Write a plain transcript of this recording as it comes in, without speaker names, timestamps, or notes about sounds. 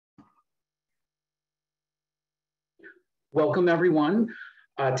Welcome everyone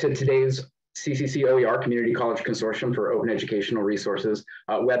to today's CCC OER Community College Consortium for Open Educational Resources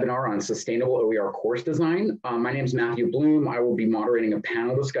webinar on sustainable OER course design. My name is Matthew Bloom. I will be moderating a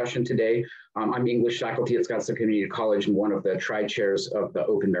panel discussion today. I'm English faculty at Scottsdale Community College and one of the tri-chairs of the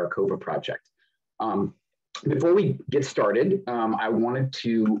Open Maricopa Project. Before we get started, I wanted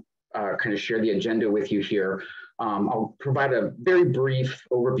to kind of share the agenda with you here. I'll provide a very brief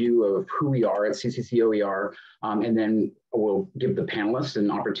overview of who we are at CCC OER, and then we'll give the panelists an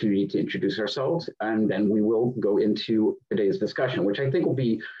opportunity to introduce ourselves, and then we will go into today's discussion, which I think will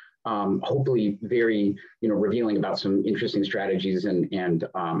be hopefully very revealing about some interesting strategies and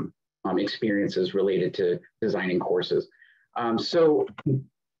experiences related to designing courses. So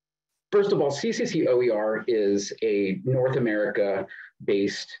first of all, CCC OER is a North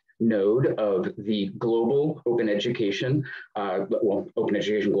America-based node of the global Open Education, Open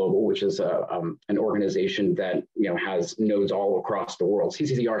Education Global, which is an organization that has nodes all across the world.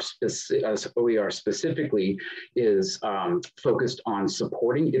 CCC OER specifically is focused on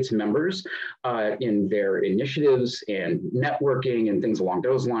supporting its members in their initiatives and networking and things along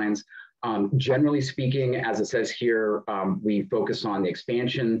those lines. Generally speaking, as it says here, we focus on the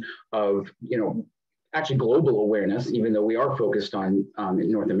expansion of actually global awareness, even though we are focused on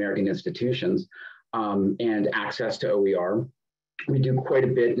North American institutions, and access to OER. We do quite a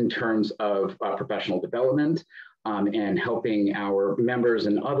bit in terms of professional development and helping our members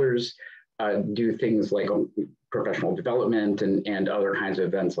and others do things like professional development and other kinds of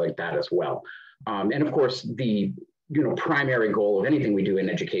events like that as well. And of course, the primary goal of anything we do in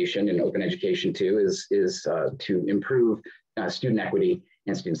education and open education too is to improve student equity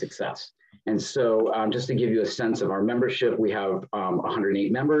and student success. And so just to give you a sense of our membership, we have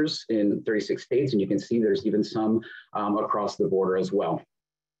 108 members in 36 states, and you can see there's even some across the border as well.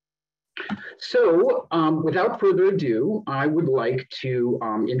 So without further ado, I would like to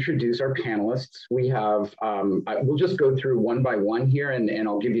introduce our panelists. We have, we'll just go through one by one here, and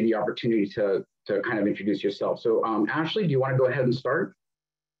I'll give you the opportunity to kind of introduce yourself. So Ashley, do you want to go ahead and start?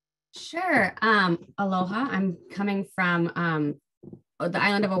 Sure. Aloha, I'm coming from the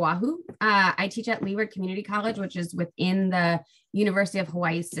island of Oahu. I teach at Leeward Community College, which is within the University of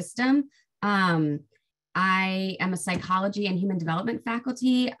Hawaii system. I am a psychology and human development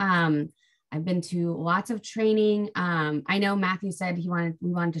faculty. I've been to lots of training. I know Matthew said we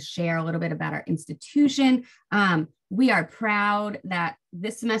wanted to share a little bit about our institution. We are proud that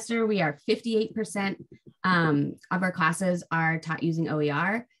this semester we are 58% of our classes are taught using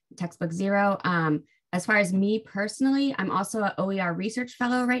OER, textbook zero. As far as me personally, I'm also an OER research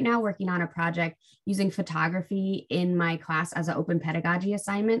fellow right now, working on a project using photography in my class as an open pedagogy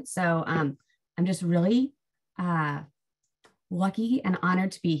assignment. So I'm just really lucky and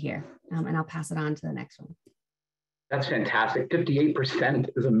honored to be here. And I'll pass it on to the next one. That's fantastic. 58%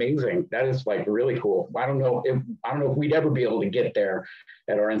 is amazing. That is like really cool. I don't know if we'd ever be able to get there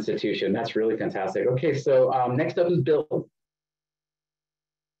at our institution. That's really fantastic. Okay, so next up is Bill.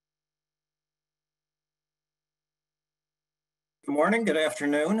 Good morning, good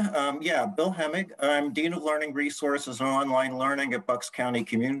afternoon. Bill Hemmig. I'm Dean of Learning Resources and Online Learning at Bucks County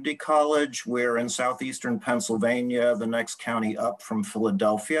Community College. We're in southeastern Pennsylvania, the next county up from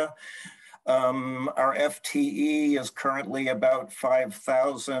Philadelphia. Our FTE is currently about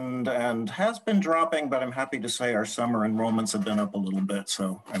 5,000 and has been dropping, but I'm happy to say our summer enrollments have been up a little bit.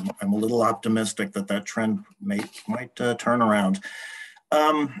 So I'm a little optimistic that trend might turn around.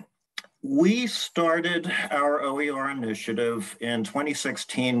 We started our OER initiative in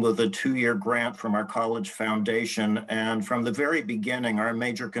 2016 with a 2-year grant from our college foundation. And from the very beginning, our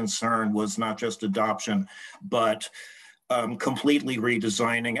major concern was not just adoption, but completely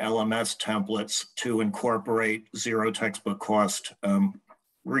redesigning LMS templates to incorporate zero textbook cost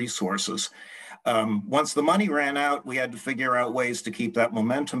resources. Once the money ran out, we had to figure out ways to keep that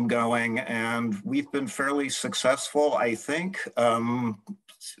momentum going. And we've been fairly successful, I think.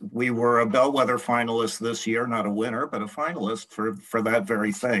 We were a bellwether finalist this year, not a winner, but a finalist for that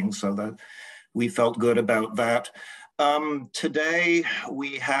very thing. So that we felt good about that. Today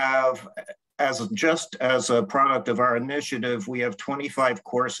we have, just as a product of our initiative, we have 25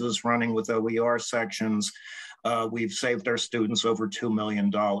 courses running with OER sections. We've saved our students over $2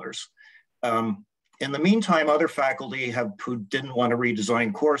 million. In the meantime, other faculty who didn't want to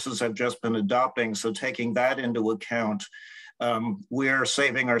redesign courses have just been adopting. So taking that into account, we're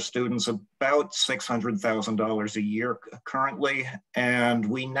saving our students about $600,000 a year currently, and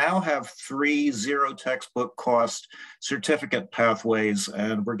we now have 3 zero textbook cost certificate pathways,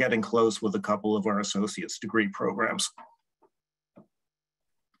 and we're getting close with a couple of our associate's degree programs.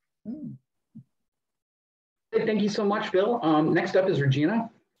 Great, thank you so much, Bill. Next up is Regina.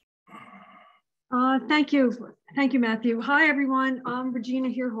 Thank you. Thank you, Matthew. Hi, everyone. I'm Regina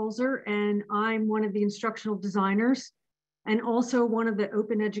Heerholzer, and I'm one of the instructional designers and also one of the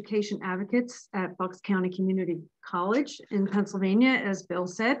open education advocates at Bucks County Community College in Pennsylvania, as Bill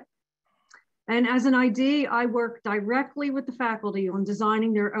said. And as an ID, I work directly with the faculty on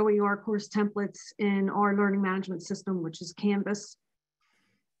designing their OER course templates in our learning management system, which is Canvas.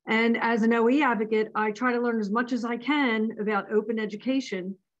 And as an OE advocate, I try to learn as much as I can about open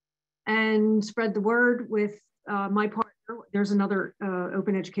education and spread the word with my partner. There's another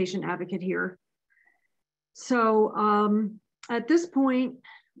open education advocate here. So at this point,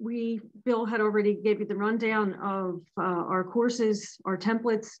 Bill had already gave you the rundown of our courses, our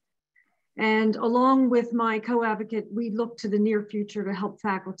templates, and along with my co-advocate, we look to the near future to help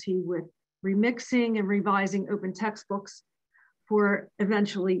faculty with remixing and revising open textbooks for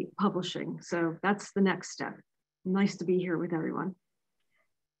eventually publishing. So that's the next step. Nice to be here with everyone.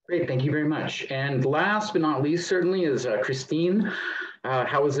 Great, thank you very much. And last but not least, certainly, is Christine.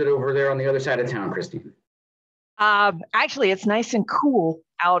 How is it over there on the other side of town, Christine? Actually, it's nice and cool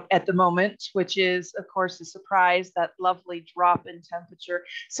out at the moment, which is, of course, a surprise, that lovely drop in temperature.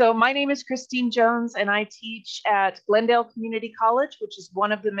 So my name is Christine Jones, and I teach at Glendale Community College, which is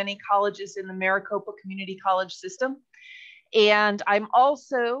one of the many colleges in the Maricopa Community College system. And I'm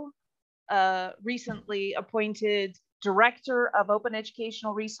also recently appointed Director of Open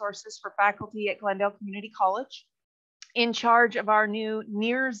Educational Resources for faculty at Glendale Community College, in charge of our new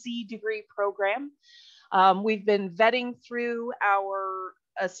Near Z degree program. We've been vetting through our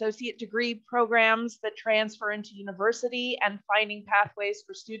associate degree programs that transfer into university and finding pathways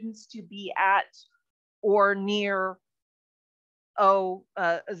for students to be at or near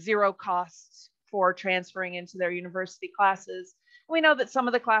zero costs for transferring into their university classes. We know that some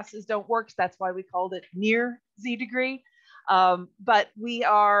of the classes don't work, so that's why we called it Near Z degree. But we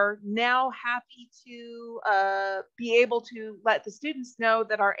are now happy to be able to let the students know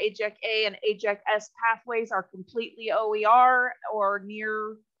that our AJEC A and AJEC S pathways are completely OER or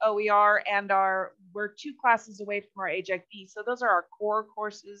near OER, and we're 2 classes away from our AJEC B. So those are our core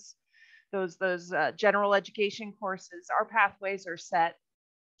courses, those general education courses. Our pathways are set.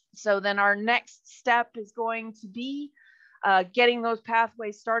 So then our next step is going to be getting those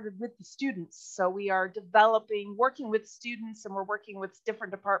pathways started with the students. So we are working with students, and we're working with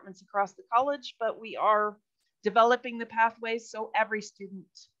different departments across the college, but we are developing the pathways so every student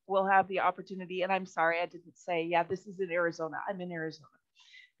will have the opportunity. And I'm sorry, I didn't say, yeah, this is in Arizona. I'm in Arizona.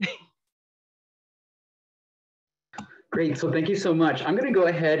 Great, so thank you so much. I'm going to go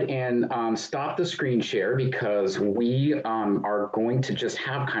ahead and stop the screen share because we are going to just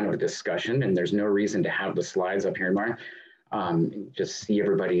have kind of a discussion, and there's no reason to have the slides up here anymore. Just see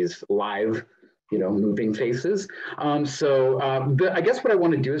everybody's live, moving faces. I guess what I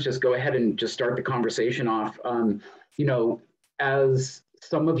want to do is just go ahead and just start the conversation off. As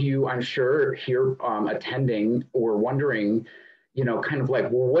some of you, I'm sure, here attending or wondering, kind of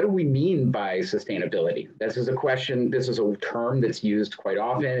like, well, what do we mean by sustainability? This is a question, this is a term that's used quite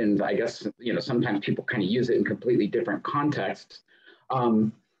often. And I guess, sometimes people kind of use it in completely different contexts.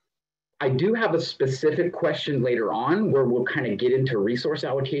 I do have a specific question later on where we'll kind of get into resource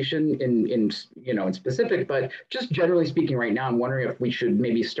allocation in specific, but just generally speaking right now, I'm wondering if we should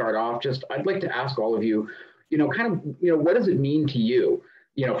maybe start off I'd like to ask all of you, what does it mean to you,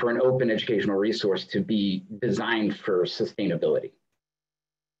 for an open educational resource to be designed for sustainability?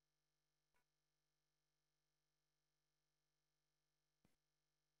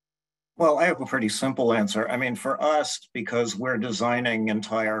 Well, I have a pretty simple answer. I mean, for us, because we're designing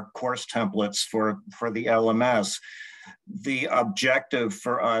entire course templates for the LMS, the objective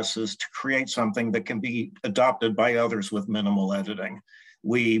for us is to create something that can be adopted by others with minimal editing.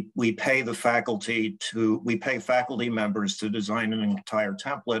 We pay faculty members to design an entire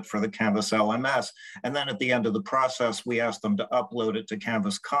template for the Canvas LMS. And then at the end of the process, we ask them to upload it to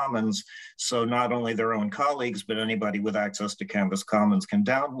Canvas Commons. So not only their own colleagues, but anybody with access to Canvas Commons can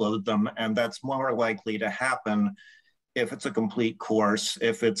download them. And that's more likely to happen if it's a complete course,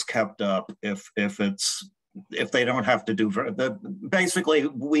 if it's kept up, if they don't have to do, basically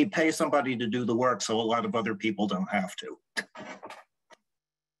we pay somebody to do the work so a lot of other people don't have to.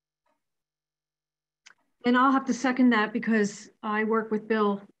 And I'll have to second that because I work with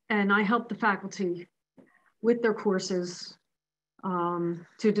Bill and I help the faculty with their courses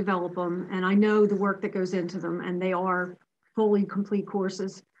to develop them. And I know the work that goes into them, and they are fully complete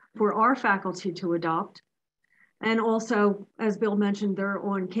courses for our faculty to adopt. And also, as Bill mentioned, they're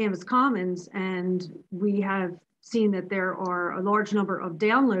on Canvas Commons, and we have seen that there are a large number of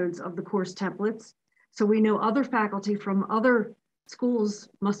downloads of the course templates So we know other faculty from other schools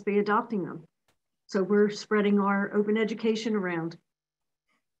must be adopting them. So we're spreading our open education around.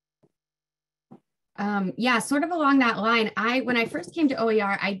 Yeah, sort of along that line, when I first came to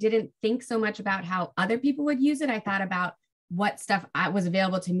OER, I didn't think so much about how other people would use it. I thought about what stuff was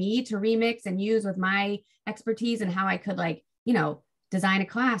available to me to remix and use with my expertise and how I could, like, you know, design a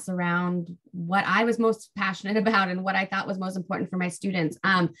class around what I was most passionate about and what I thought was most important for my students.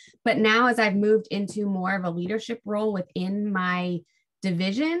 But now, as I've moved into more of a leadership role within my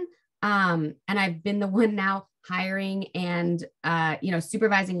division, and I've been the one now hiring and, you know,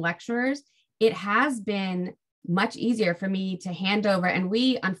 supervising lecturers, it has been much easier for me to hand over. And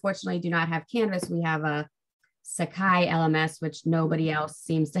we unfortunately do not have Canvas. We have a Sakai LMS, which nobody else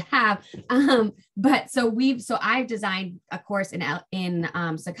seems to have. But so I've designed a course in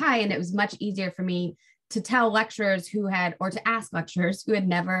Sakai, and it was much easier for me to tell lecturers or to ask lecturers who had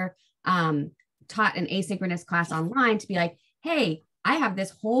never taught an asynchronous class online to be like, hey, I have this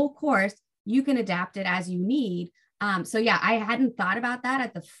whole course, you can adapt it as you need. So yeah, I hadn't thought about that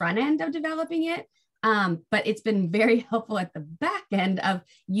at the front end of developing it, but it's been very helpful at the back end of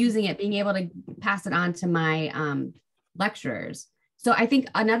using it, being able to pass it on to my lecturers. So I think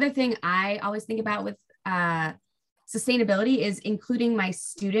another thing I always think about with sustainability is including my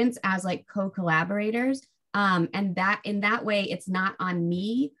students as like co-collaborators. And that in that way, it's not on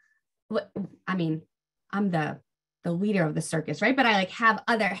me. I mean, I'm the leader of the circus, right? But I like have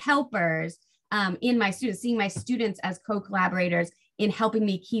other helpers in my students, seeing my students as co-collaborators in helping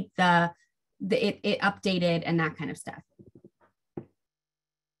me keep it updated and that kind of stuff.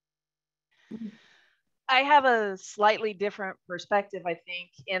 I have a slightly different perspective, I think,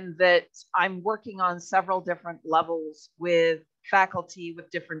 in that I'm working on several different levels with faculty, with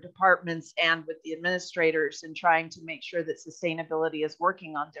different departments, and with the administrators, and trying to make sure that sustainability is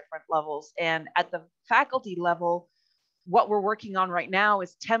working on different levels. And at the faculty level, what we're working on right now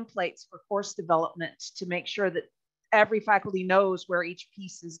is templates for course development to make sure that every faculty knows where each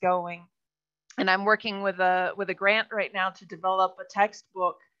piece is going. And I'm working with a grant right now to develop a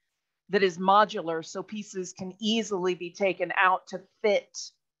textbook that is modular, so pieces can easily be taken out to fit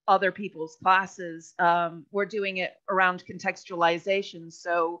other people's classes. We're doing it around contextualization,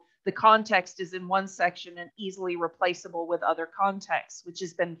 so the context is in one section and easily replaceable with other contexts, which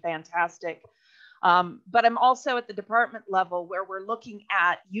has been fantastic. But I'm also at the department level where we're looking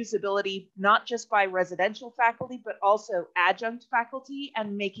at usability, not just by residential faculty, but also adjunct faculty,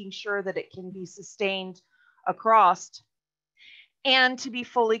 and making sure that it can be sustained across and to be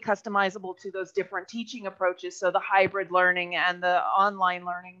fully customizable to those different teaching approaches. So the hybrid learning and the online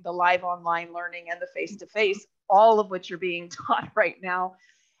learning, the live online learning and the face-to-face, all of which are being taught right now.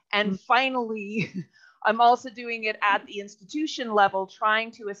 And finally, I'm also doing it at the institution level, trying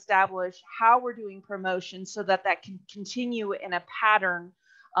to establish how we're doing promotion so that that can continue in a pattern.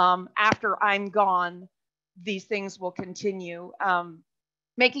 After I'm gone, these things will continue.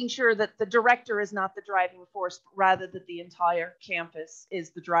 Making sure that the director is not the driving force, but rather that the entire campus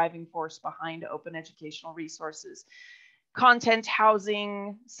is the driving force behind open educational resources. Content,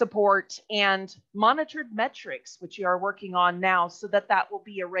 housing, support, and monitored metrics, which you are working on now, so that that will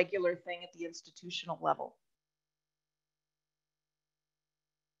be a regular thing at the institutional level.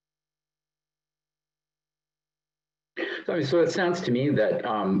 So it sounds to me that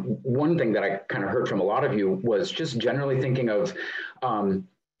one thing that I kind of heard from a lot of you was just generally thinking of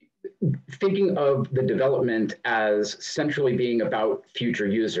the development as centrally being about future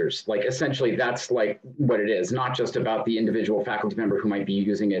users. Like essentially that's like what it is, not just about the individual faculty member who might be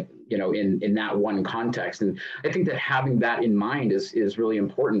using it, you know, in that one context. And I think that having that in mind is really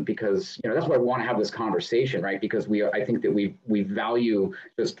important, because, you know, that's why we want to have this conversation, right? Because I think that we value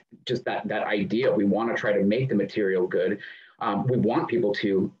just that idea. We want to try to make the material good. We want people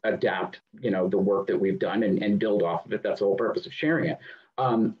to adapt, you know, the work that we've done and build off of it. That's the whole purpose of sharing it.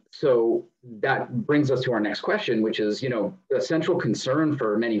 So that brings us to our next question, which is, you know, the central concern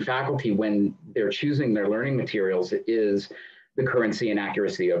for many faculty when they're choosing their learning materials is the currency and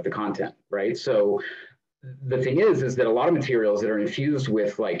accuracy of the content, right? So the thing is that a lot of materials that are infused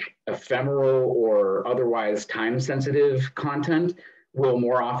with like ephemeral or otherwise time-sensitive content will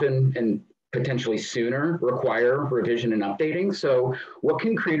more often and potentially sooner require revision and updating. So what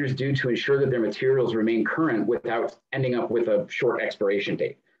can creators do to ensure that their materials remain current without ending up with a short expiration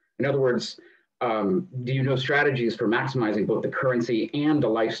date? In other words, do you know strategies for maximizing both the currency and the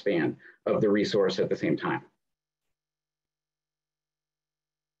lifespan of the resource at the same time?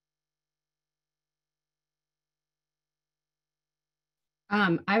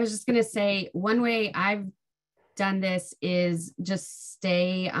 I was just going to say, one way I've done this is just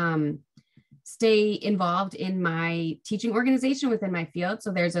stay stay involved in my teaching organization within my field.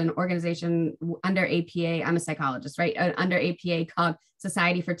 So there's an organization under APA, I'm a psychologist, right? Under APA called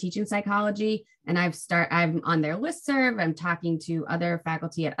Society for Teaching Psychology. And I'm on their listserv. I'm talking to other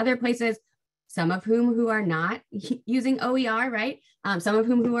faculty at other places, some of who are not using OER, right? Some of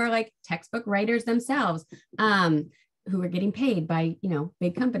who are like textbook writers themselves, who are getting paid by,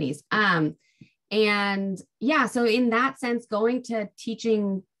 big companies. And yeah, so in that sense, going to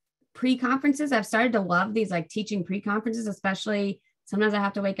teaching pre-conferences, I've started to love these like teaching pre-conferences, especially sometimes I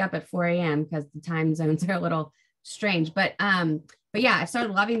have to wake up at 4 a.m. because the time zones are a little strange. But yeah, I've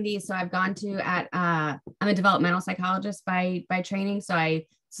started loving these. So I've gone to I'm a developmental psychologist by training. So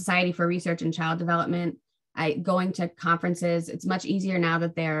Society for Research and Child Development. Going to conferences, it's much easier now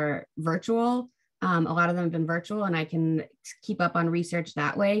that they're virtual. A lot of them have been virtual and I can keep up on research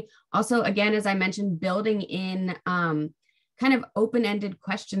that way. Also, again, as I mentioned, building in kind of open-ended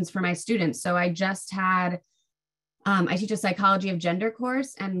questions for my students. So I just had, I teach a psychology of gender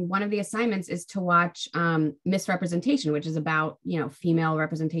course, and one of the assignments is to watch Misrepresentation, which is about, female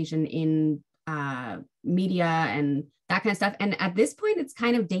representation in media and that kind of stuff. And at this point, it's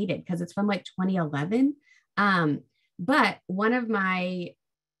kind of dated because it's from like 2011. But one of my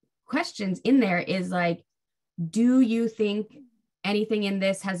questions in there is like, do you think anything in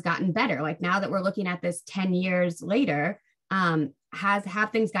this has gotten better? Like now that we're looking at this 10 years later,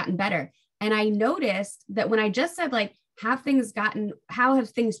 have things gotten better? And I noticed that when I just said like, how have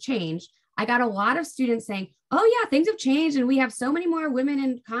things changed? I got a lot of students saying, oh yeah, things have changed and we have so many more women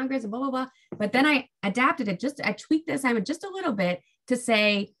in Congress and blah, blah, blah. But then I adapted it, I tweaked the assignment just a little bit to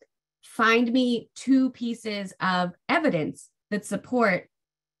say, find me 2 pieces of evidence that support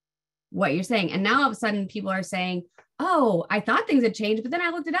what you're saying. And now all of a sudden people are saying, oh, I thought things had changed, but then I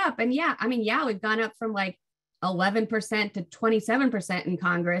looked it up. And yeah, we've gone up from like 11% to 27% in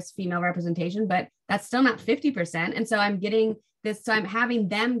Congress, female representation, but that's still not 50%. And so I'm getting this, so I'm having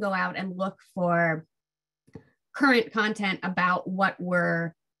them go out and look for current content about what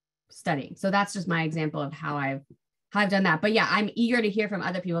we're studying. So that's just my example of how I've done that. But yeah, I'm eager to hear from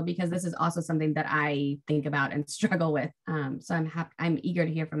other people because this is also something that I think about and struggle with. So I'm eager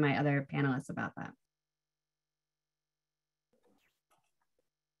to hear from my other panelists about that.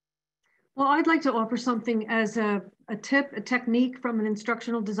 Well, I'd like to offer something as a tip, a technique from an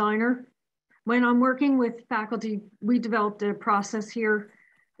instructional designer. When I'm working with faculty, we developed a process here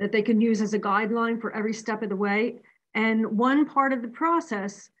that they can use as a guideline for every step of the way. And one part of the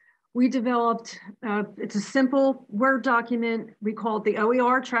process, we developed, it's a simple Word document. We call it the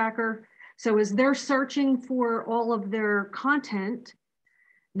OER tracker. So as they're searching for all of their content,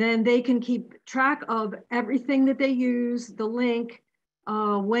 then they can keep track of everything that they use, the link,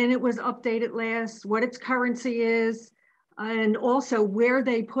 when it was updated last, what its currency is, and also where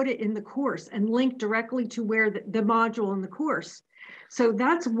they put it in the course and link directly to where the module in the course. So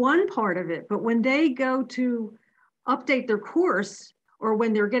that's one part of it. But when they go to update their course, or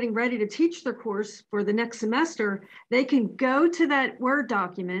when they're getting ready to teach their course for the next semester, they can go to that Word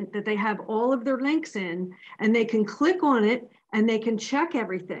document that they have all of their links in, and they can click on it and they can check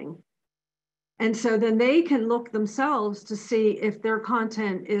everything. And so then they can look themselves to see if their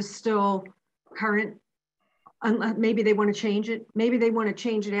content is still current. Maybe they want to change it. Maybe they want to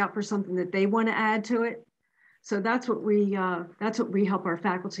change it out for something that they want to add to it. So that's what we help our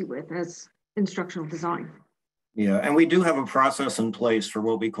faculty with as instructional design. Yeah, and we do have a process in place for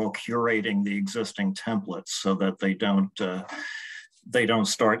what we call curating the existing templates so that they don't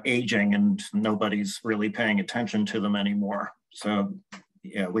start aging and nobody's really paying attention to them anymore. So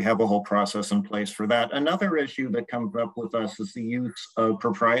yeah, we have a whole process in place for that. Another issue that comes up with us is the use of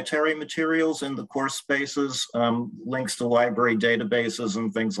proprietary materials in the course spaces, links to library databases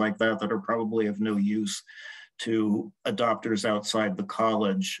and things like that that are probably of no use to adopters outside the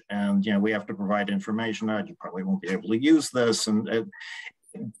college. And we have to provide information that you probably won't be able to use this. And it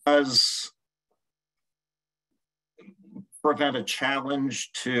does prevent a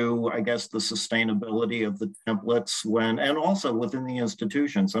challenge to, I guess, the sustainability of the templates and also within the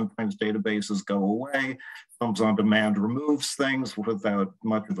institution. Sometimes databases go away, Films on Demand removes things without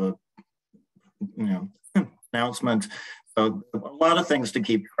much of a announcement. So a lot of things to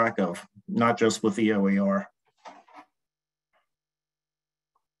keep track of, not just with the OER.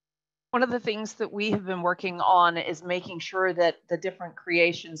 One of the things that we have been working on is making sure that the different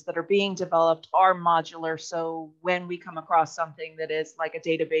creations that are being developed are modular. So when we come across something that is like a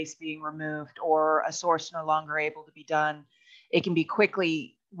database being removed or a source no longer able to be done, it can be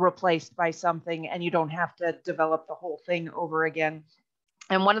quickly replaced by something and you don't have to develop the whole thing over again.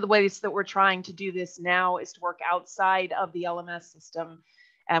 And one of the ways that we're trying to do this now is to work outside of the LMS system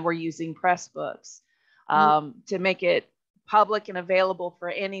and we're using Pressbooks to make it public and available for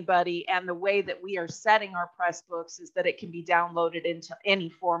anybody. And the way that we are setting our Pressbooks is that it can be downloaded into any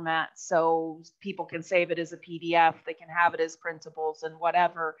format. So people can save it as a PDF, they can have it as printables and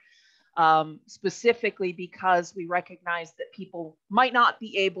whatever, specifically because we recognize that people might not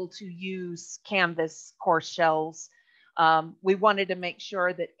be able to use Canvas course shells. We wanted to make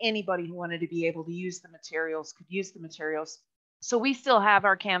sure that anybody who wanted to be able to use the materials could use the materials. So we still have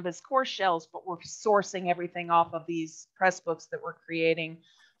our Canvas course shells, but we're sourcing everything off of these Pressbooks that we're creating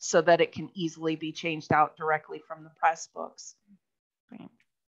so that it can easily be changed out directly from the Pressbooks.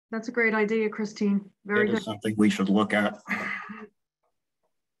 That's a great idea, Christine. Very good. It is something we should look at.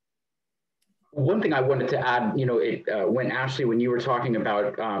 One thing I wanted to add, when Ashley, when you were talking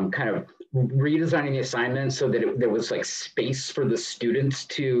about kind of redesigning the assignment so that there was like space for the students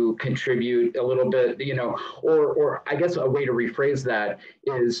to contribute a little bit, or I guess a way to rephrase that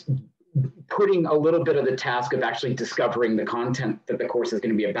is putting a little bit of the task of actually discovering the content that the course is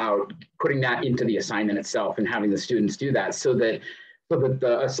going to be about, putting that into the assignment itself and having the students do that so that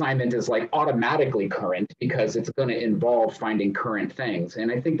the assignment is like automatically current because it's going to involve finding current things. And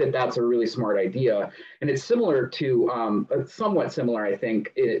I think that that's a really smart idea. And it's similar to, somewhat similar, I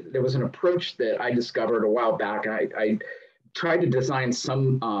think. There was an approach that I discovered a while back. I tried to design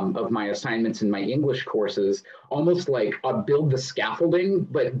some of my assignments in my English courses, almost like build the scaffolding,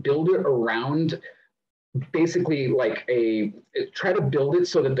 but build it around basically like try to build it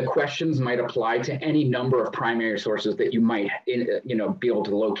so that the questions might apply to any number of primary sources that you might be able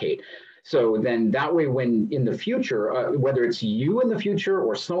to locate. So then that way, when in the future, whether it's you in the future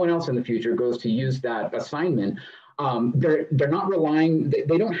or someone else in the future goes to use that assignment, they're not relying,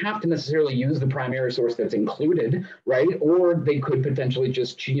 they don't have to necessarily use the primary source that's included, right? Or they could potentially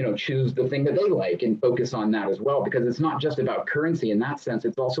just, choose the thing that they like and focus on that as well, because it's not just about currency in that sense.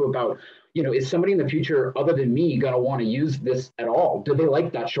 It's also about, is somebody in the future other than me going to want to use this at all? Do they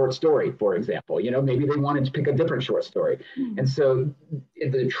like that short story, for example? Maybe they wanted to pick a different short story. And so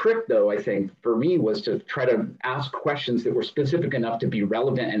the trick, though, I think for me was to try to ask questions that were specific enough to be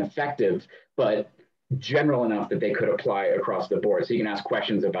relevant and effective, but general enough that they could apply across the board. So you can ask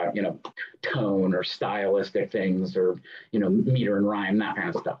questions about, tone or stylistic things or, meter and rhyme, that kind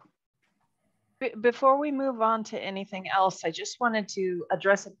of stuff. Before we move on to anything else, I just wanted to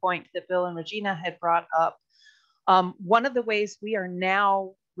address a point that Bill and Regina had brought up. One of the ways we are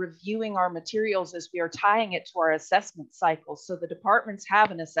now reviewing our materials is we are tying it to our assessment cycle. So the departments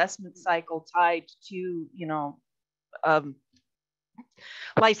have an assessment cycle tied to,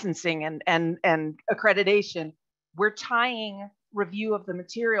 licensing and accreditation. We're tying review of the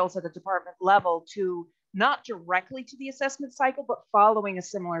materials at a department level to not directly to the assessment cycle, but following a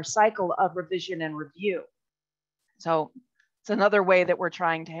similar cycle of revision and review. So it's another way that we're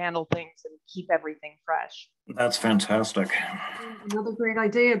trying to handle things and keep everything fresh. That's fantastic. Another great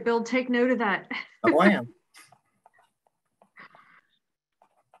idea. Bill, take note of that. Oh, I am.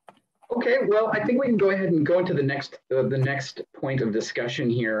 Okay, well, I think we can go ahead and go into the next point of discussion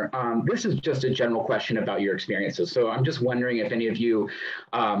here. This is just a general question about your experiences. So I'm just wondering if any of you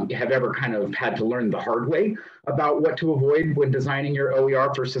have ever kind of had to learn the hard way about what to avoid when designing your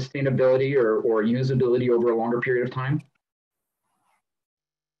OER for sustainability or usability over a longer period of time.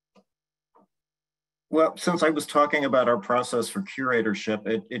 Well, since I was talking about our process for curatorship,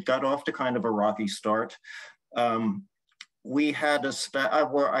 it got off to kind of a rocky start. I had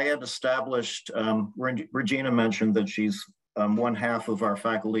established, Regina mentioned that she's one half of our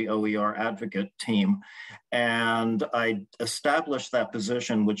faculty OER advocate team. And I established that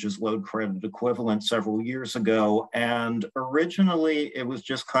position, which is load credit equivalent, several years ago. And originally it was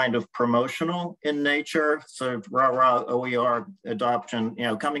just kind of promotional in nature. So rah-rah OER adoption,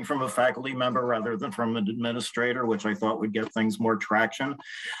 coming from a faculty member rather than from an administrator, which I thought would get things more traction.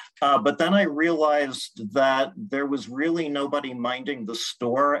 But then I realized that there was really nobody minding the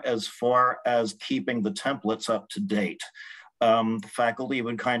store as far as keeping the templates up to date. The faculty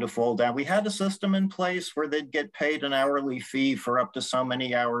would kind of fall down. We had a system in place where they'd get paid an hourly fee for up to so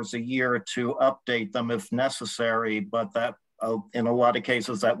many hours a year to update them if necessary, but that in a lot of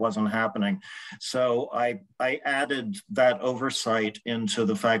cases that wasn't happening. So I added that oversight into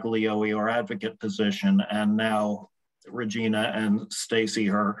the faculty OER advocate position, and now Regina and Stacy,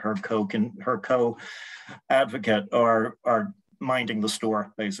 her co-advocate, are minding the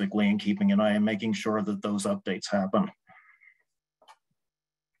store basically and keeping an eye and making sure that those updates happen.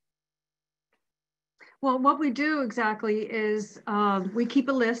 Well, what we do exactly is we keep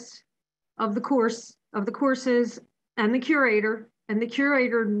a list of the courses and the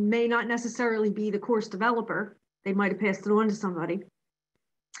curator may not necessarily be the course developer. They might have passed it on to somebody.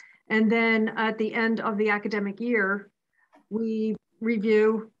 And then at the end of the academic year, we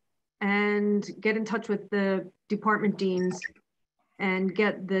review and get in touch with the department deans and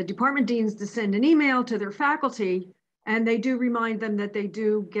get the department deans to send an email to their faculty. And they do remind them that they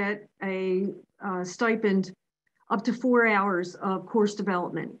do get a stipend up to 4 hours of course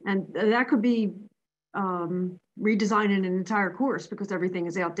development. And that could be redesigning an entire course because everything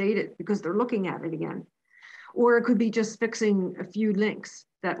is outdated because they're looking at it again. Or it could be just fixing a few links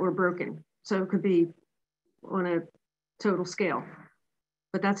that were broken. So it could be on a total scale,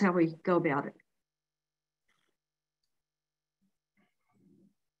 but that's how we go about it.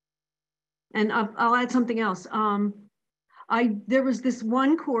 And I'll add something else. There was this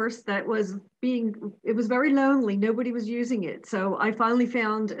one course that was it was very lonely. Nobody was using it. So I finally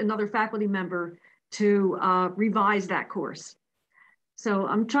found another faculty member to revise that course. So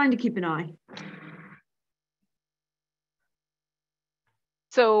I'm trying to keep an eye.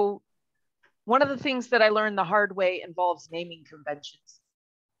 So one of the things that I learned the hard way involves naming conventions.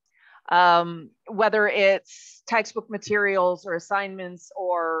 Whether it's textbook materials or assignments,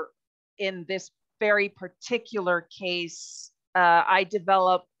 or in this very particular case, I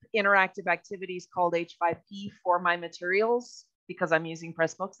develop interactive activities called H5P for my materials because I'm using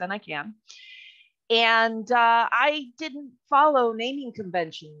Pressbooks and I can. And I didn't follow naming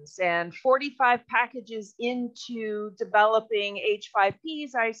conventions. And 45 packages into developing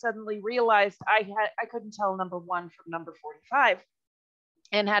H5Ps, I suddenly realized I couldn't tell number 1 from number 45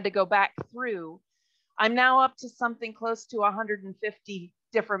 and had to go back through. I'm now up to something close to 150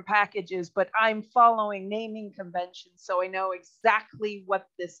 different packages, but I'm following naming conventions. So I know exactly what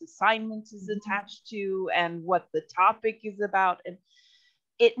this assignment is attached to and what the topic is about. And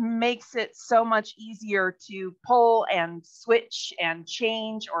it makes it so much easier to pull and switch and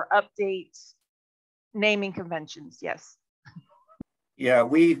change or update naming conventions. Yes. Yeah,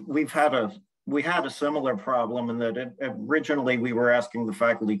 we had a similar problem in that originally we were asking the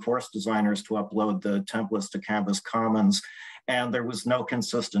faculty course designers to upload the templates to Canvas Commons, and there was no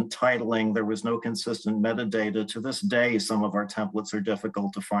consistent titling, there was no consistent metadata. To this day, some of our templates are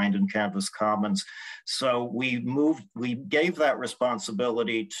difficult to find in Canvas Commons. So we gave that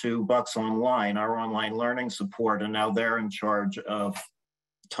responsibility to Bucks Online, our online learning support, and now they're in charge of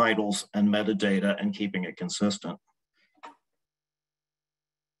titles and metadata and keeping it consistent.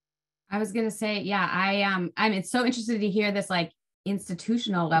 I was gonna say, yeah, I'm so interested to hear this like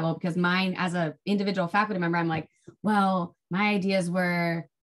institutional level, because mine as an individual faculty member, I'm like, well, my ideas were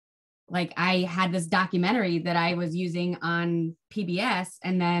like, I had this documentary that I was using on PBS,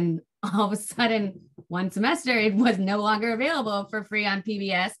 and then all of a sudden one semester it was no longer available for free on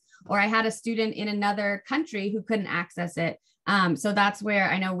PBS, or I had a student in another country who couldn't access it. So that's where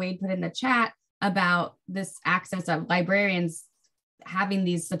I know Wade put in the chat about this access of librarians having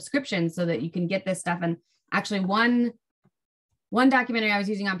these subscriptions so that you can get this stuff. And actually one documentary I was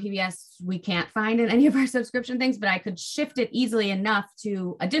using on PBS, we can't find in any of our subscription things, but I could shift it easily enough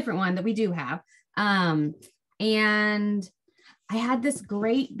to a different one that we do have. And I had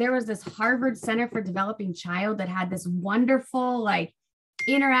there was this Harvard Center for Developing Child that had this wonderful like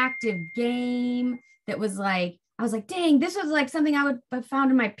interactive game that was like, I was like, dang, this was like something I would have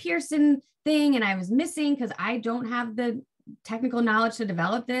found in my Pearson thing. And I was missing because I don't have the technical knowledge to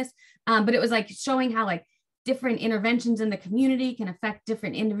develop this. But it was like showing how like different interventions in the community can affect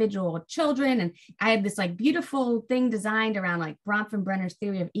different individual children. And I had this like beautiful thing designed around like Bronfenbrenner's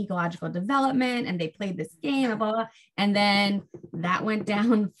theory of ecological development. And they played this game, blah, blah, blah. And then that went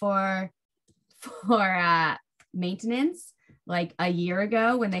down for maintenance like a year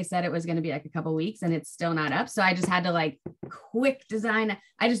ago when they said it was going to be like a couple weeks, and it's still not up. So I just had to like quick design.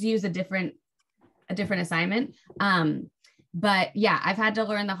 I just used a different assignment. But yeah, I've had to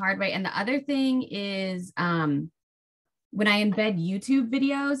learn the hard way. And the other thing is when I embed YouTube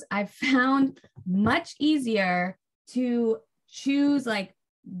videos, I've found much easier to choose like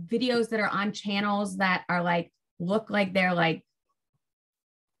videos that are on channels that are like, look like they're like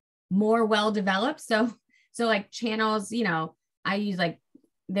more well-developed. So like channels, you know, I use like,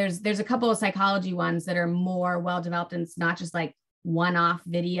 there's a couple of psychology ones that are more well-developed, and it's not just like one-off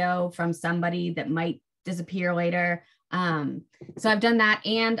video from somebody that might disappear later. So I've done that.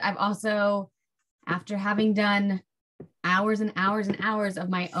 And I've also, after having done hours and hours and hours of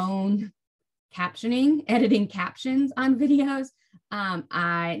my own captioning, editing captions on videos,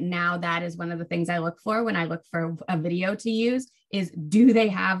 now that is one of the things I look for when I look for a video to use is, do they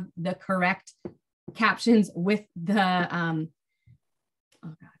have the correct captions with the, oh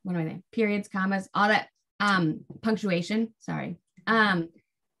God, what am I saying? Periods, commas, all that, punctuation, sorry.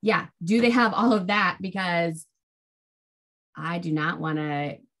 Yeah, do they have all of that? Because I do not want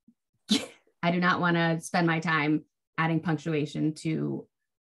to I do not want to spend my time adding punctuation to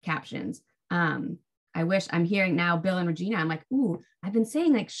captions. I wish I'm hearing now Bill and Regina. I'm like, ooh, I've been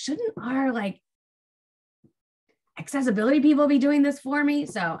saying like, shouldn't our like accessibility people be doing this for me?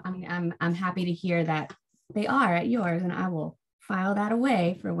 So I'm happy to hear that they are at yours, and I will file that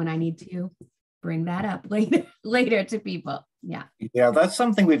away for when I need to bring that up later to people. Yeah. Yeah, that's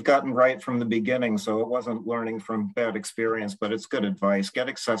something we've gotten right from the beginning. So it wasn't learning from bad experience, but it's good advice. Get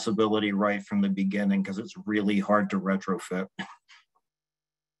accessibility right from the beginning because it's really hard to retrofit.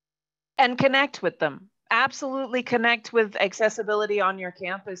 And connect with them. Absolutely connect with accessibility on your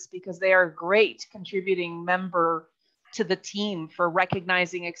campus because they are a great contributing member to the team for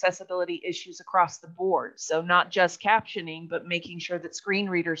recognizing accessibility issues across the board. So not just captioning, but making sure that screen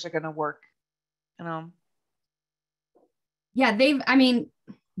readers are going to work. You know. Yeah,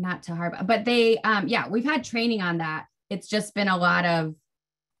 not to harp, but yeah, we've had training on that. It's just been a lot of,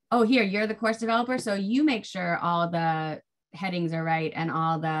 oh, here, you're the course developer, so you make sure all the headings are right and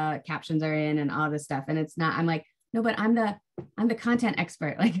all the captions are in and all this stuff. And it's not, I'm like, no, but I'm the content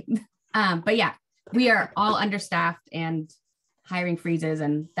expert. Like, but yeah, we are all understaffed and hiring freezes,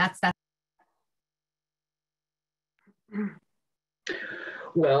 and that's.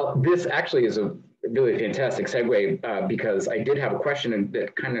 Well, this actually is a really fantastic segue because I did have a question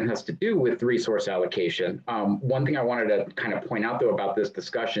that kind of has to do with resource allocation. One thing I wanted to kind of point out though about this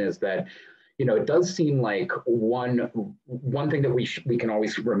discussion is that, you know, it does seem like one thing that we can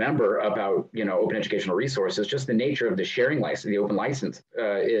always remember about, you know, open educational resources, just the nature of the sharing license, the open license,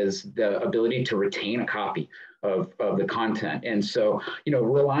 is the ability to retain a copy of the content. And so, you know,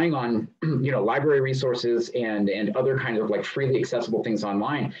 relying on, you know, library resources and other kinds of like freely accessible things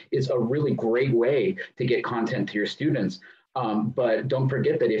online is a really great way to get content to your students. But don't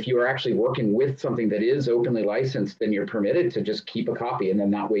forget that if you are actually working with something that is openly licensed, then you're permitted to just keep a copy. And then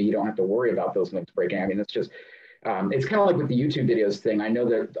that way you don't have to worry about those links breaking. I mean, it's just, it's kind of like with the YouTube videos thing. I know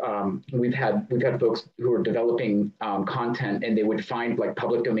that we've had folks who are developing content, and they would find like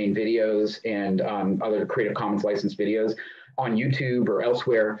public domain videos and other Creative Commons licensed videos on YouTube or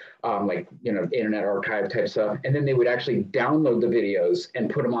elsewhere, like, you know, Internet Archive type stuff. And then they would actually download the videos and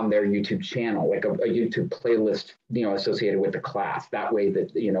put them on their YouTube channel, like a YouTube playlist, you know, associated with the class. That way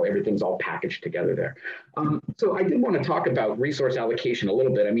that, you know, everything's all packaged together there. So I did want to talk about resource allocation a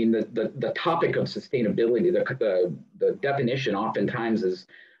little bit. I mean, the topic of sustainability, the definition oftentimes is,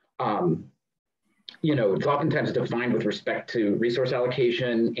 you know, it's oftentimes defined with respect to resource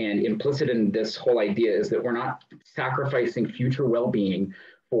allocation, and implicit in this whole idea is that we're not sacrificing future well-being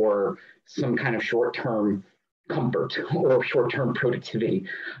for some kind of short-term comfort or short-term productivity.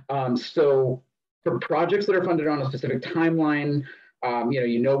 So for projects that are funded on a specific timeline,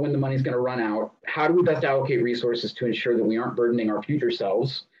 you know when the money's going to run out, how do we best allocate resources to ensure that we aren't burdening our future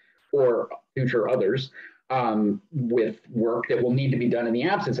selves or future others with work that will need to be done in the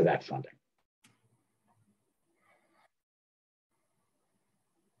absence of that funding?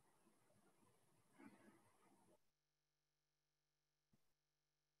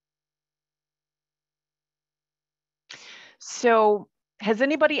 So has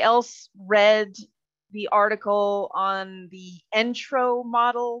anybody else read the article on the intro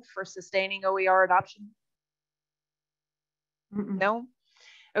model for sustaining OER adoption? No?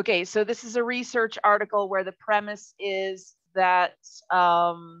 Okay, so this is a research article where the premise is that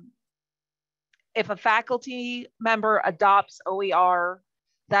if a faculty member adopts OER,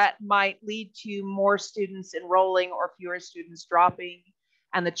 that might lead to more students enrolling or fewer students dropping.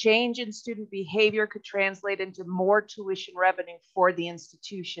 And the change in student behavior could translate into more tuition revenue for the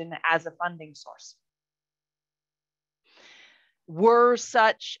institution as a funding source. Were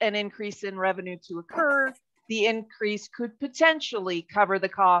such an increase in revenue to occur, the increase could potentially cover the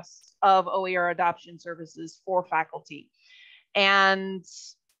costs of OER adoption services for faculty. And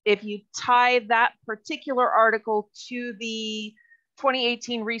if you tie that particular article to the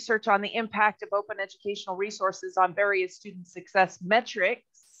 2018 research on the impact of open educational resources on various student success metrics,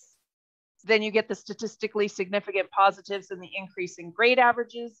 then you get the statistically significant positives in the increase in grade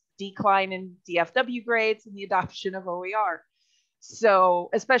averages, decline in DFW grades, and the adoption of OER.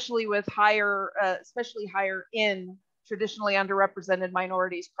 So especially with especially higher in traditionally underrepresented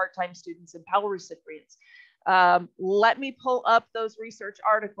minorities, part-time students, and Pell recipients. Let me pull up those research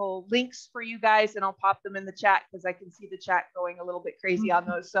article links for you guys, and I'll pop them in the chat because I can see the chat going a little bit crazy on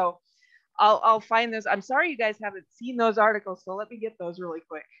those. So I'll find those. I'm sorry you guys haven't seen those articles, so let me get those really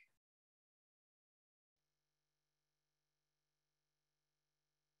quick.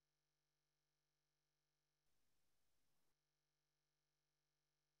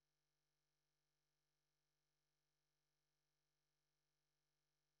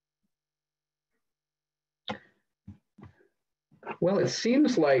 Well, it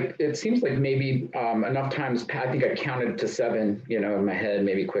seems like maybe enough times. I think I counted to 7, in my head,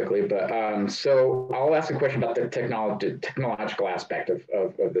 maybe quickly. But so I'll ask a question about the technological aspect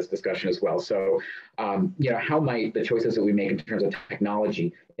of this discussion as well. So, how might the choices that we make in terms of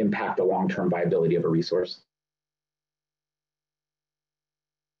technology impact the long-term viability of a resource?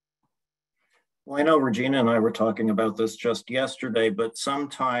 Well, I know Regina and I were talking about this just yesterday, but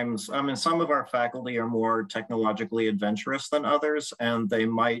sometimes, some of our faculty are more technologically adventurous than others, and they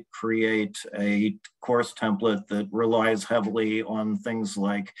might create a course template that relies heavily on things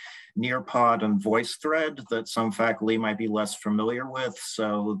like Nearpod and VoiceThread that some faculty might be less familiar with.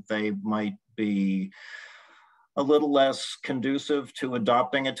 So they might be a little less conducive to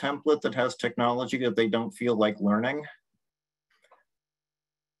adopting a template that has technology that they don't feel like learning.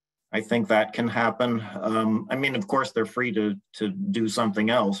 I think that can happen. Of course, they're free to do something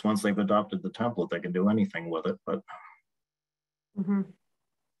else. Once they've adopted the template, they can do anything with it, but. Mm-hmm.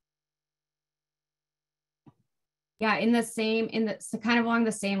 Yeah, so kind of along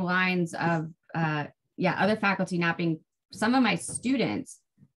the same lines of, other faculty not being, some of my students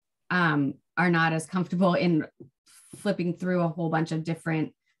are not as comfortable in flipping through a whole bunch of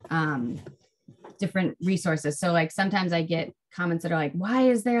different resources. So like sometimes I get comments that are like, why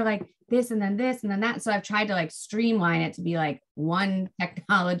is there like this and then that? So I've tried to like streamline it to be like one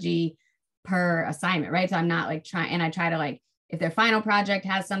technology per assignment, right? So I'm not like I try to like, if their final project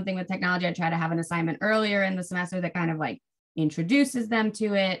has something with technology, I try to have an assignment earlier in the semester that kind of like introduces them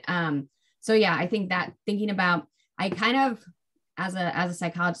to it. So yeah, I think that thinking about, I kind of, as a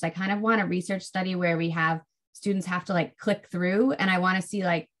psychologist, I kind of want a research study where we have students have to like click through, and I want to see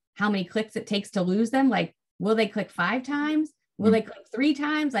like how many clicks it takes to lose them. Like, will they click 5 times? Will they click 3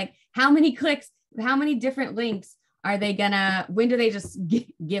 times? Like how many clicks, how many different links are they gonna, when do they just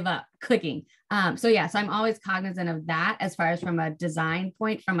give up clicking? So I'm always cognizant of that as far as from a design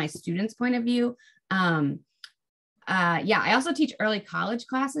point, from my students' point of view. I also teach early college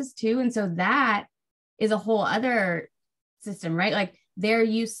classes too. And so that is a whole other system, right? Like they're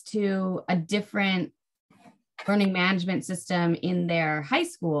used to a different learning management system in their high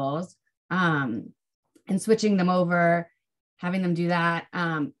schools, and switching them over, having them do that.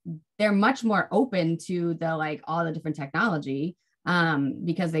 They're much more open to the like all the different technology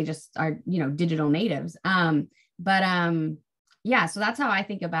because they just are, digital natives. So that's how I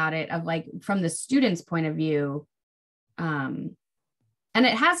think about it, of like from the student's point of view. And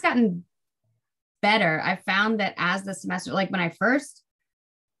it has gotten better. I found that as the semester, like when I first,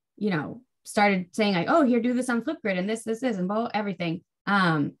 started saying like, oh, here, do this on Flipgrid and this, and everything.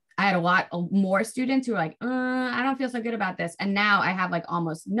 I had a lot more students who were like, I don't feel so good about this. And now I have like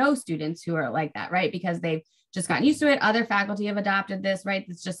almost no students who are like that, right? Because they've just gotten used to it. Other faculty have adopted this, right?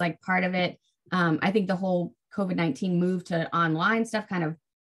 It's just like part of it. I think the whole COVID-19 move to online stuff kind of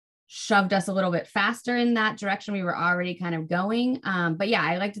shoved us a little bit faster in that direction we were already kind of going.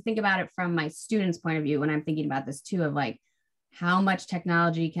 I like to think about it from my students' point of view when I'm thinking about this too, of like, how much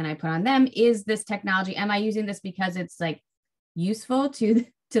technology can I put on them? Is this technology, am I using this because it's like useful to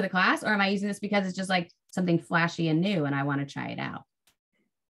the class, or am I using this because it's just like something flashy and new and I want to try it out?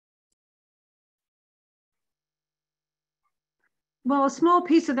 Well, a small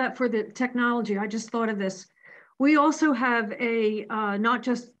piece of that for the technology, I just thought of this. We also have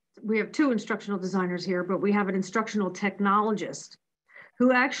we have 2 instructional designers here, but we have an instructional technologist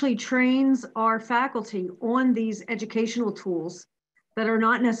who actually trains our faculty on these educational tools that are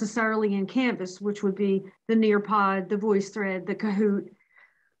not necessarily in Canvas, which would be the Nearpod, the VoiceThread, the Kahoot.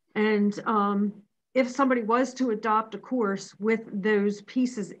 And if somebody was to adopt a course with those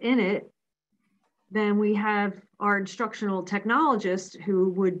pieces in it, then we have our instructional technologist who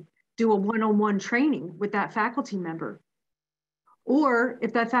would do a one-on-one training with that faculty member. Or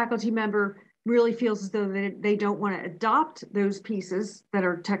if that faculty member really feels as though they don't want to adopt those pieces that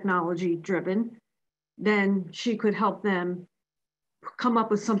are technology driven, then she could help them come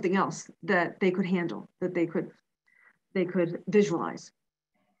up with something else that they could handle, that they could visualize.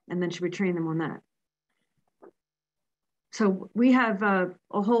 And then she would train them on that. So we have a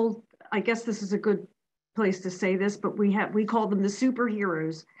whole, I guess this is a good place to say this, but we call them the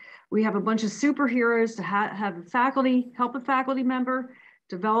superheroes. We have a bunch of superheroes to have help a faculty member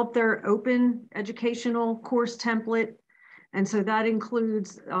develop their open educational course template. And so that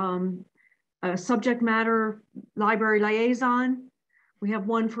includes a subject matter library liaison. We have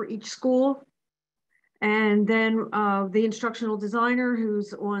one for each school. And then the instructional designer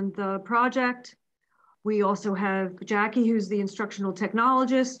who's on the project. We also have Jackie, who's the instructional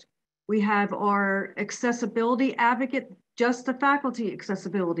technologist. We have our accessibility advocate, just the faculty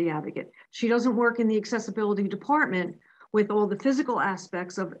accessibility advocate. She doesn't work in the accessibility department. with all the physical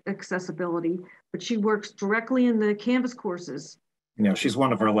aspects of accessibility, but she works directly in the Canvas courses. Yeah, she's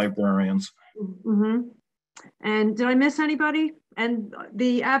one of our librarians. Mm-hmm. And did I miss anybody? And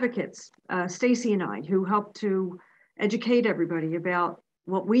the advocates, Stacy and I, who help to educate everybody about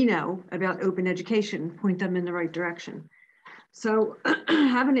what we know about open education, point them in the right direction. So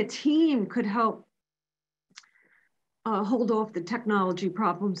having a team could help hold off the technology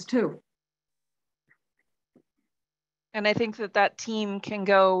problems too. And I think that that team can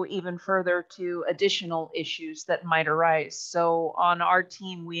go even further to additional issues that might arise. So on our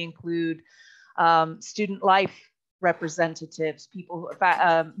team, we include student life representatives, people,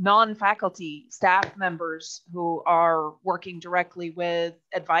 non-faculty staff members who are working directly with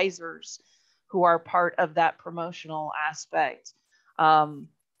advisors who are part of that promotional aspect. And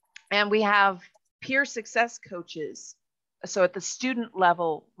we have peer success coaches. So at the student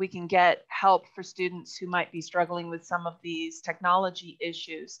level, we can get help for students who might be struggling with some of these technology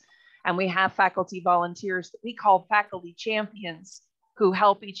issues. And we have faculty volunteers that we call faculty champions who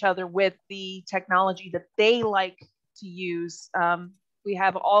help each other with the technology that they like to use. We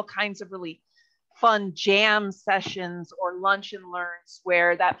have all kinds of really fun jam sessions or lunch and learns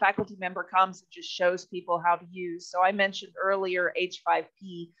where that faculty member comes and just shows people how to use. So I mentioned earlier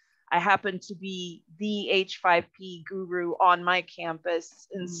H5P. I happen to be the H5P guru on my campus.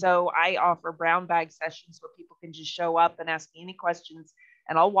 And so I offer brown bag sessions where people can just show up and ask me any questions,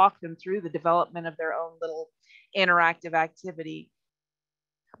 and I'll walk them through the development of their own little interactive activity.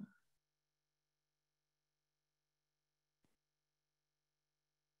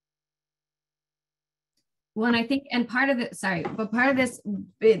 Well, and I think, and part of it, sorry, but part of this,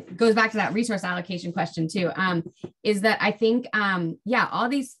 it goes back to that resource allocation question too, is that I think, yeah, all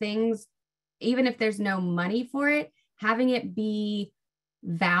these things, even if there's no money for it, having it be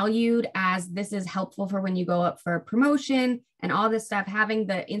valued as this is helpful for when you go up for a promotion and all this stuff, having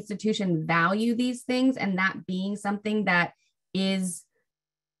the institution value these things and that being something that is,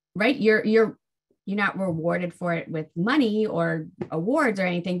 right, you're not rewarded for it with money or awards or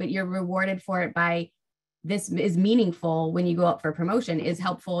anything, but you're rewarded for it by this is meaningful when you go up for promotion, is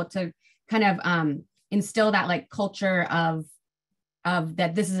helpful to kind of instill that like culture of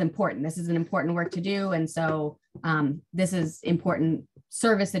that this is important. This is an important work to do. And so this is important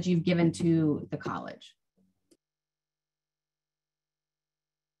service that you've given to the college.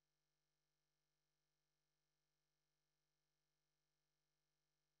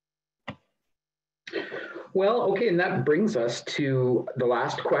 Well, okay, and that brings us to the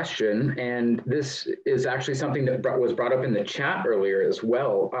last question, and this is actually something that was brought up in the chat earlier as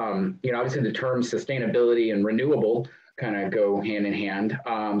well. You know, obviously the terms sustainability and renewable kind of go hand in hand.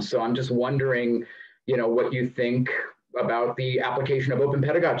 So I'm just wondering, you know, what you think about the application of open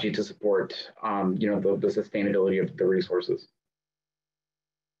pedagogy to support, you know, the sustainability of the resources.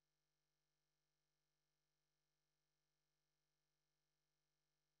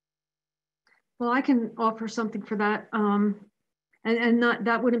 Well, I can offer something for that. And not,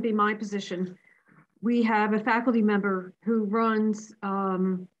 that wouldn't be my position. We have a faculty member who runs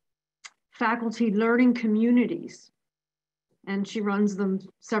faculty learning communities. And she runs them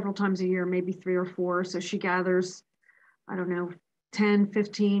several times a year, maybe 3 or 4. So she gathers, I don't know, 10,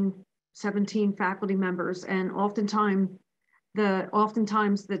 15, 17 faculty members. And oftentimes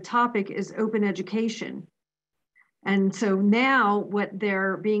the topic is open education. And so now what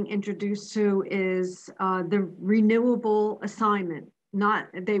they're being introduced to is the renewable assignment. Their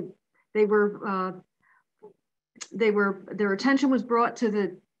attention was brought to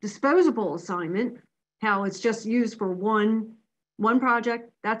the disposable assignment, how it's just used for one project,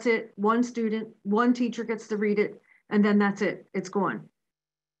 that's it, one student, one teacher gets to read it, and then that's it, it's gone.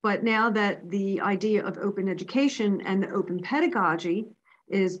 But now that the idea of open education and the open pedagogy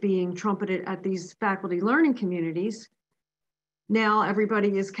is being trumpeted at these faculty learning communities, now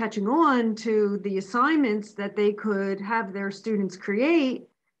everybody is catching on to the assignments that they could have their students create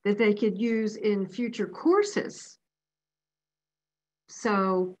that they could use in future courses.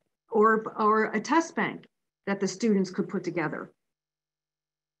 So, or a test bank that the students could put together.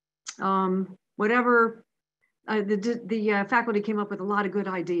 Whatever, the faculty came up with a lot of good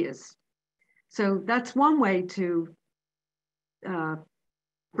ideas. So that's one way to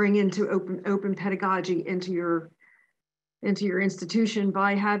bring into open pedagogy into your institution,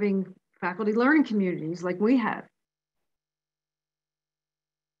 by having faculty learning communities like we have.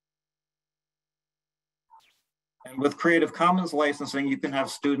 And with Creative Commons licensing, you can have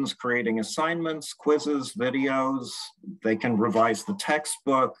students creating assignments, quizzes, videos. They can revise the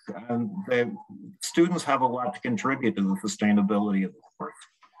textbook, and students have a lot to contribute to the sustainability of the course.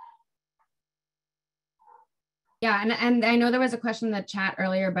 Yeah, and I know there was a question in the chat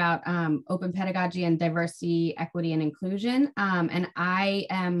earlier about open pedagogy and diversity, equity, and inclusion. And I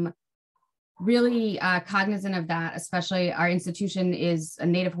am really cognizant of that, especially our institution is a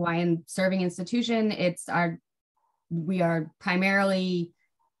Native Hawaiian serving institution. We are primarily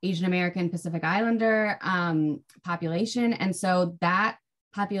Asian American Pacific Islander population. And so that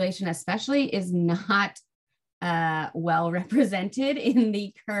population especially is not well represented in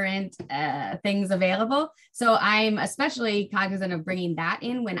the current things available. So I'm especially cognizant of bringing that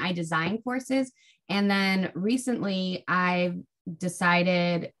in when I design courses. And then recently I've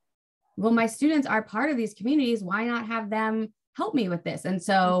decided, well, my students are part of these communities. Why not have them help me with this? And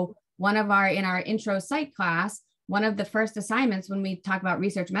so in our intro psych class, one of the first assignments when we talk about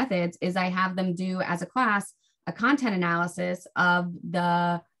research methods is I have them do as a class a content analysis of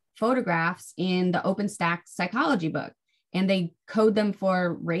the photographs in the OpenStax psychology book, and they code them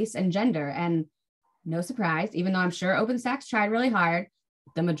for race and gender. And no surprise, even though I'm sure OpenStax tried really hard,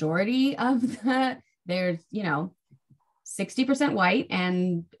 the majority of there's 60% white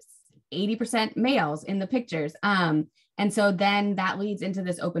and 80% males in the pictures. And so then that leads into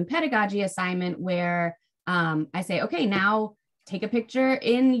this open pedagogy assignment where I say, okay, now take a picture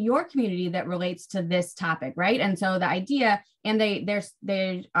in your community that relates to this topic, right? And so the idea, and they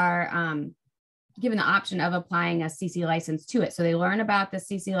are given the option of applying a CC license to it. So they learn about the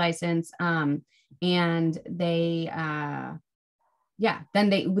CC license, and they,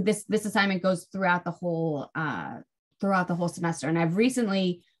 this assignment goes throughout the whole semester. And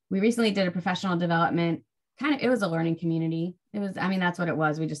we recently did a professional development. It was a learning community. That's what it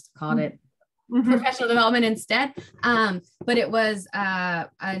was. We just called it professional development instead. But it was a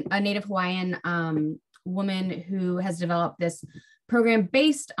Native Hawaiian woman who has developed this program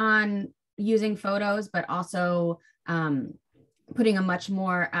based on using photos, but also putting a much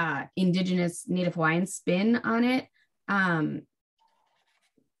more Indigenous Native Hawaiian spin on it.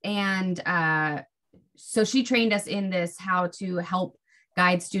 So she trained us in this, how to help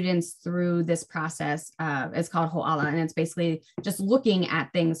guide students through this process. It's called Ho'ala, and it's basically just looking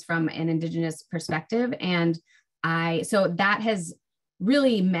at things from an Indigenous perspective. And so that has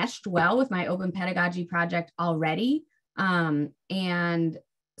really meshed well with my open pedagogy project already. And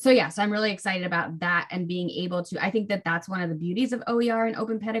so yes, I'm really excited about that, and being able to, I think that that's one of the beauties of OER and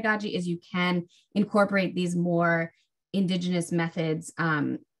open pedagogy is you can incorporate these more Indigenous methods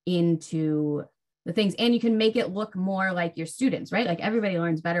into the things, and you can make it look more like your students, right? Like everybody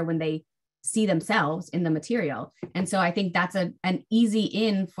learns better when they see themselves in the material. And so I think that's an easy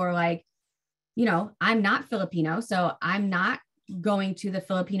in for, like, I'm not Filipino, so I'm not going to the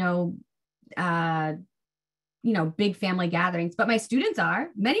Filipino, big family gatherings, but my students are,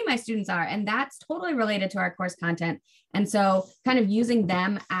 many of my students are, and that's totally related to our course content. And so kind of using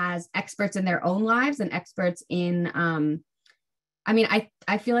them as experts in their own lives and experts in,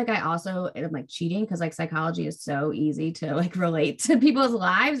 I feel like I also am like cheating because like psychology is so easy to like relate to people's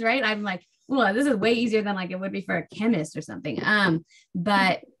lives, right? I'm like, well, this is way easier than like it would be for a chemist or something.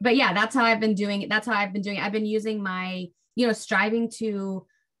 But yeah, that's how I've been doing it. I've been using my, striving to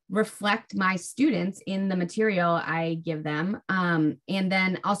reflect my students in the material I give them. And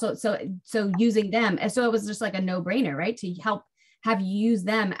then also, so using them. So it was just like a no-brainer, right? To have you use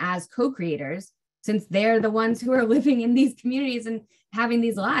them as co-creators, since they're the ones who are living in these communities and having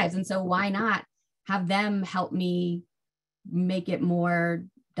these lives. And so why not have them help me make it more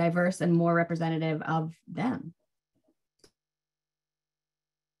diverse and more representative of them?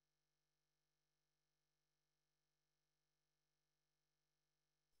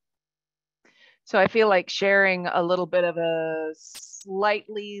 So I feel like sharing a little bit of a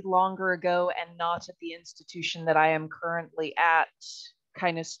slightly longer ago and not at the institution that I am currently at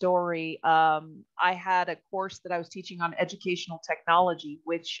kind of story. I had a course that I was teaching on educational technology,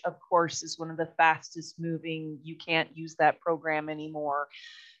 which of course is one of the fastest moving, you can't use that program anymore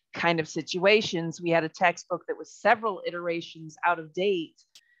kind of situations. We had a textbook that was several iterations out of date.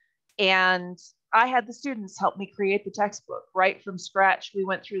 And I had the students help me create the textbook right from scratch. We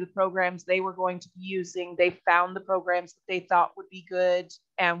went through the programs they were going to be using. They found the programs that they thought would be good,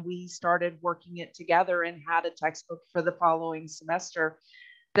 and we started working it together and had a textbook for the following semester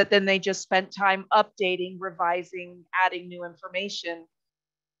that then they just spent time updating, revising, adding new information.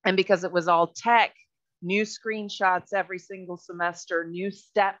 And because it was all tech, new screenshots every single semester, new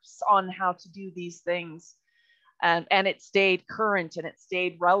steps on how to do these things. And it stayed current and it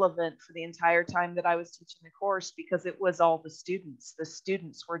stayed relevant for the entire time that I was teaching the course, because it was all the students. The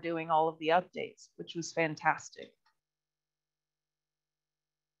students were doing all of the updates, which was fantastic.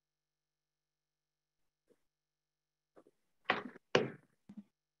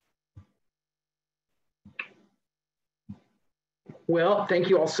 Well, thank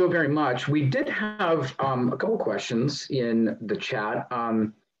you all so very much. We did have a couple questions in the chat.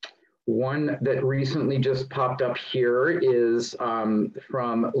 One that recently just popped up here is from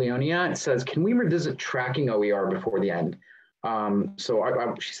Leonia. It says, can we revisit tracking OER before the end?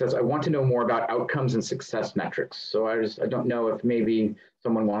 She says, I want to know more about outcomes and success metrics. So I don't know if maybe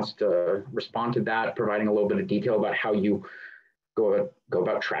someone wants to respond to that, providing a little bit of detail about how you go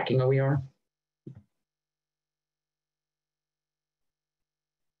about tracking OER.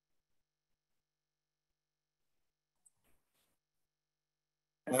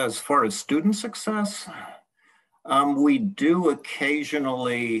 As far as student success, we do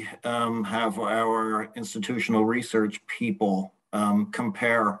occasionally have our institutional research people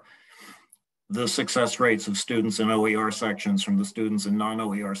compare the success rates of students in OER sections from the students in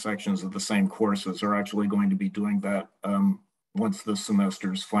non-OER sections of the same courses. Are actually going to be doing that once the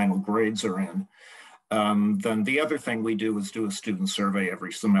semester's final grades are in. Then the other thing we do is do a student survey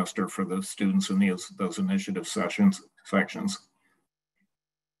every semester for the students in those initiative sections.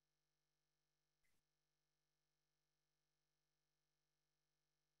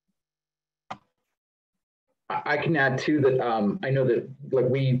 I can add too that I know that like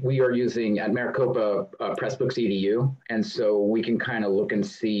we are using at Maricopa Pressbooks EDU, and so we can kind of look and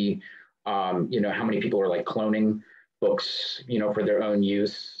see how many people are like cloning books for their own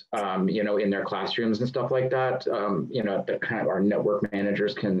use in their classrooms and stuff like that. That kind of our network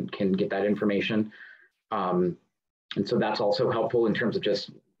managers can get that information, and so that's also helpful in terms of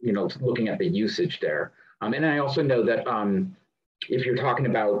just looking at the usage there. And I also know that if you're talking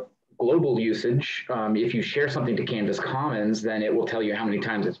about global usage, if you share something to Canvas Commons, then it will tell you how many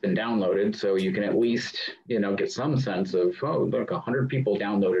times it's been downloaded. So you can at least, get some sense of, oh, look, 100 people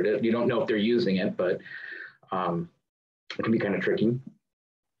downloaded it. You don't know if they're using it, but it can be kind of tricky.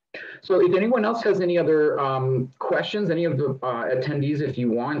 So if anyone else has any other questions, any of the attendees, if you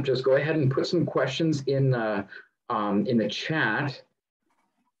want, just go ahead and put some questions in the chat.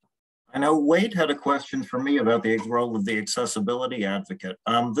 I know Wade had a question for me about the role of the accessibility advocate.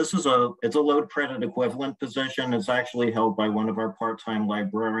 It's a load credit equivalent position. It's actually held by one of our part-time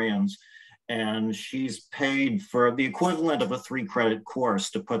librarians, and she's paid for the equivalent of a 3-credit course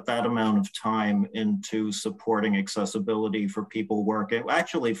to put that amount of time into supporting accessibility for people working,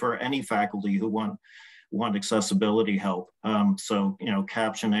 actually for any faculty who want accessibility help. So,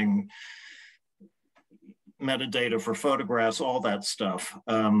 captioning, metadata for photographs, all that stuff.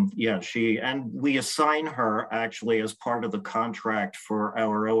 We assign her actually as part of the contract for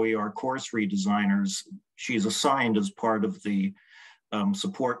our OER course redesigners. She's assigned as part of the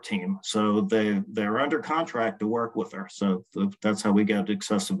support team. So they're under contract to work with her. So that's how we get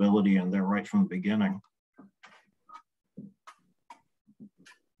accessibility in there right from the beginning.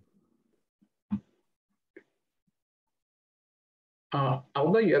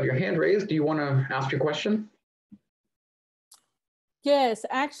 Alba, you have your hand raised. Do you want to ask your question? Yes,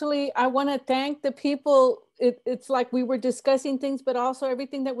 actually, I want to thank the people. It's like we were discussing things, but also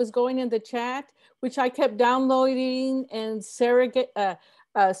everything that was going in the chat, which I kept downloading and separating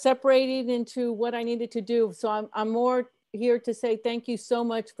into what I needed to do. So I'm more here to say thank you so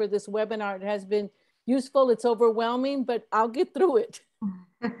much for this webinar. It has been useful. It's overwhelming, but I'll get through it.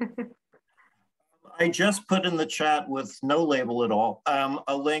 I just put in the chat with no label at all,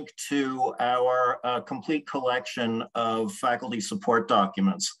 a link to our complete collection of faculty support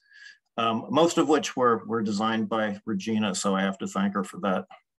documents, most of which were designed by Regina, so I have to thank her for that.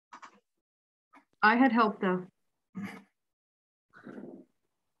 I had help though.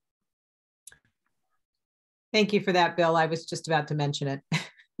 Thank you for that, Bill. I was just about to mention it.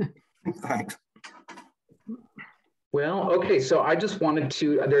 Thanks. Well, okay, so I just wanted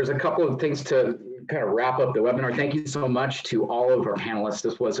to, there's a couple of things to kind of wrap up the webinar. Thank you so much to all of our panelists.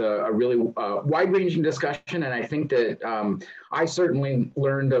 This was a really wide-ranging discussion, and I think that I certainly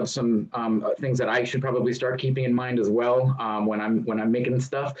learned of some things that I should probably start keeping in mind as well when I'm making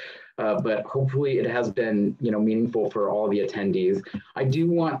stuff. But hopefully it has been meaningful for all the attendees. I do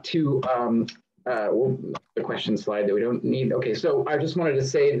want to the question slide that we don't need. Okay, so I just wanted to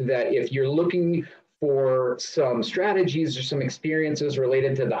say that if you're looking for some strategies or some experiences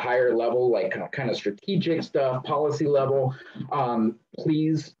related to the higher level, like kind of strategic stuff, policy level,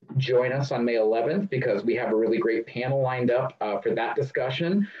 please join us on May 11th because we have a really great panel lined up for that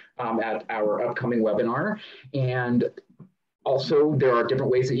discussion at our upcoming webinar. And Also, there are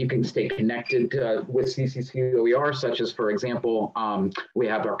different ways that you can stay connected with CCC OER, such as, for example, we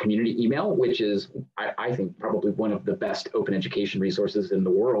have our community email, which is, I think, probably one of the best open education resources in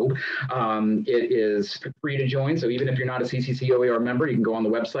the world. It is free to join, so even if you're not a CCC OER member, you can go on the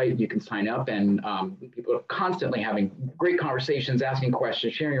website, you can sign up, and people are constantly having great conversations, asking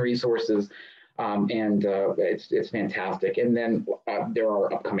questions, sharing resources. It's fantastic. And then there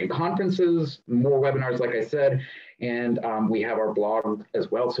are upcoming conferences, more webinars, like I said, and we have our blog as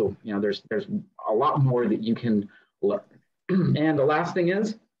well. So, you know, there's a lot more that you can learn. And the last thing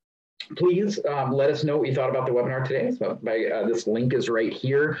is, please let us know what you thought about the webinar today. So this link is right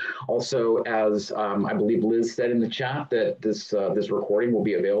here. Also, as I believe Liz said in the chat, that this recording will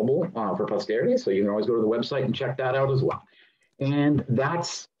be available for posterity. So you can always go to the website and check that out as well. And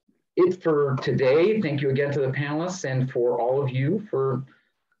that's it for today. Thank you again to the panelists and for all of you for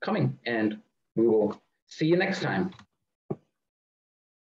coming. And we will see you next time.